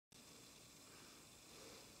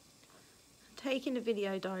taking a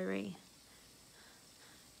video diary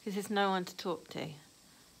because there's no one to talk to,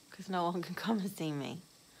 because no one can come and see me,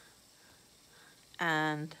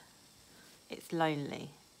 and it's lonely.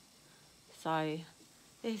 So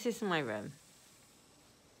this is my room.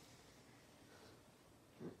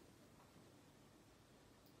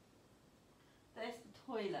 There's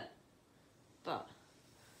the toilet, but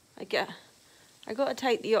I got to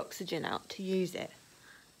take the oxygen out to use it,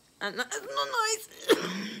 and that's not nice.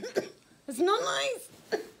 It's not nice.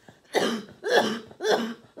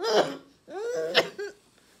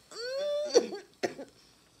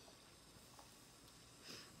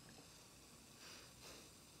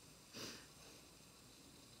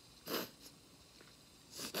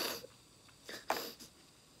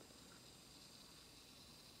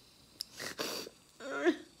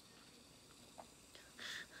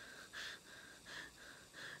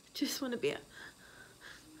 I just want to be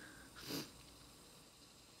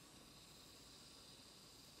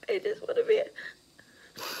I just want to be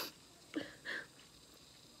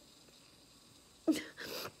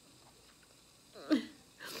I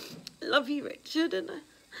love you, Richard, and I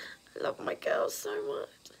love my girls so much.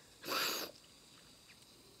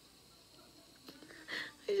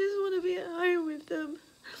 I just want to be at home with them.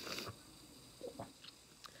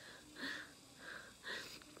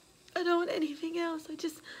 I don't want anything else. I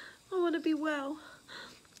want to be well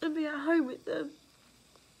and be at home with them.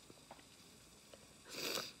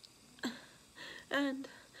 And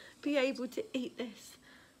be able to eat this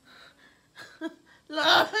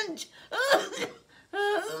lunch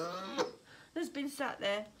that's been sat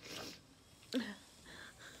there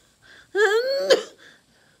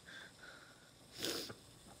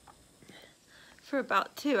for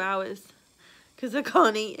about 2 hours because I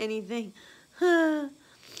can't eat anything.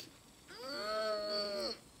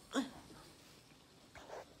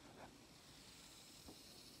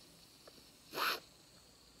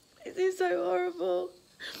 This is so horrible.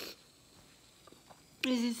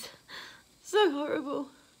 This is so horrible.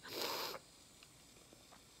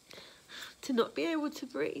 To not be able to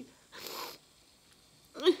breathe.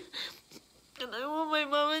 And I want my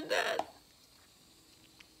mum and dad.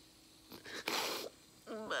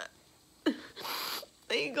 But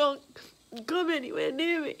they can't come anywhere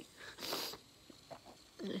near me.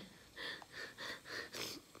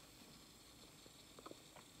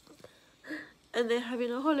 And they're having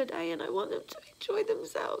a holiday and I want them to enjoy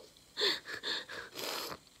themselves.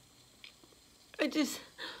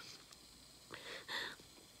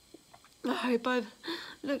 I hope I've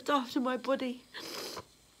looked after my body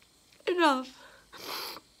enough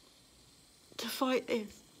to fight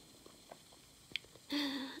this.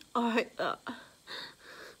 I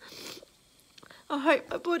hope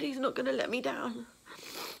my body's not going to let me down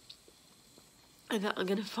and that I'm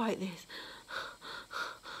going to fight this.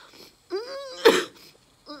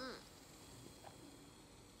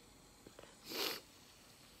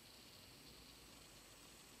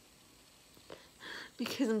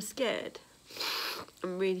 Because I'm scared.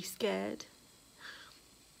 I'm really scared.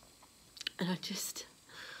 And I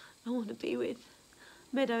want to be with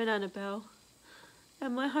Meadow and Annabelle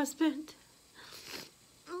and my husband.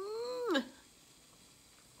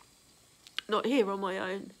 Not here on my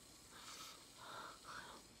own.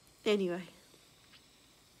 Anyway.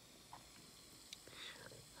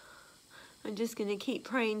 I'm just going to keep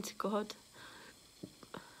praying to God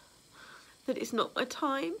that it's not my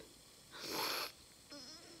time.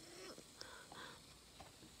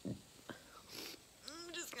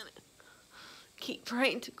 I'm just going to keep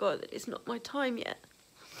praying to God that it's not my time yet.